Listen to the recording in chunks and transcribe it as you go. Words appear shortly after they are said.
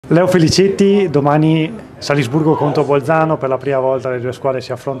Leo Felicetti, domani Salisburgo contro Bolzano, per la prima volta le due squadre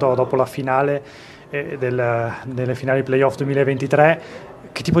si affrontano dopo la finale delle finali playoff 2023.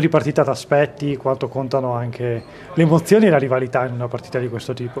 Che tipo di partita ti aspetti? Quanto contano anche le emozioni e la rivalità in una partita di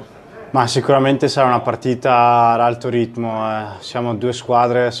questo tipo? Ma sicuramente sarà una partita ad alto ritmo, siamo due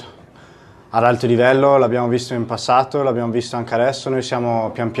squadre ad alto livello, l'abbiamo visto in passato, l'abbiamo visto anche adesso, noi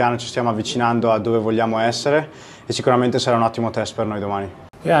pian piano ci stiamo avvicinando a dove vogliamo essere e sicuramente sarà un ottimo test per noi domani.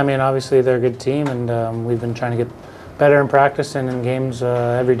 Yeah, I mean, obviously they're a good team, and we've been trying to get better in practice and in games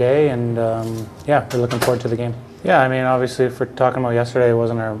every day, and yeah, we're looking forward to the game. Yeah, I mean, obviously, if we're talking about yesterday, it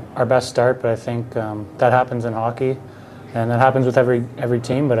wasn't our best start, but I think that happens in hockey, and that happens with every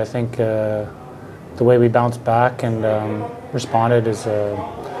team. But I think the way we bounced back and responded is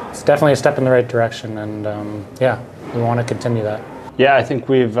it's definitely a step in the right direction, and yeah, we want to continue that. Yeah, I think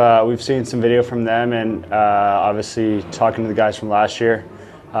we've seen some video from them, and obviously talking to the guys from last year.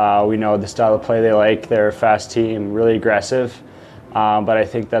 We know the style of play they like. They're a fast team, really aggressive, but I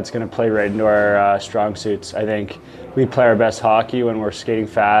think that's going to play right into our strong suits. I think we play our best hockey when we're skating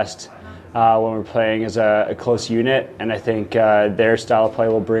fast, when we're playing as a close unit, and I think their style of play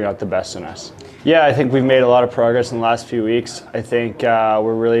will bring out the best in us. Yeah, I think we've made a lot of progress in the last few weeks. I think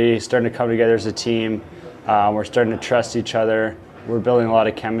we're really starting to come together as a team. We're starting to trust each other. We're building a lot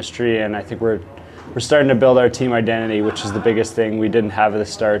of chemistry, and I think we're starting to build our team identity, which is the biggest thing we didn't have at the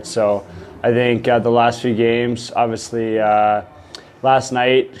start. So I think the last few games, obviously last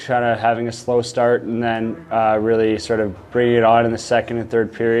night, kind of having a slow start, and then really sort of bringing it on in the second and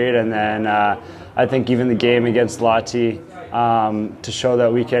third period, and then I think even the game against Lati, to show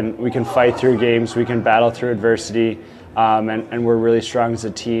that we can fight through games, we can battle through adversity, and we're really strong as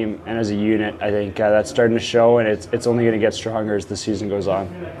a team and as a unit. I think that's starting to show, and it's only going to get stronger as the season goes on.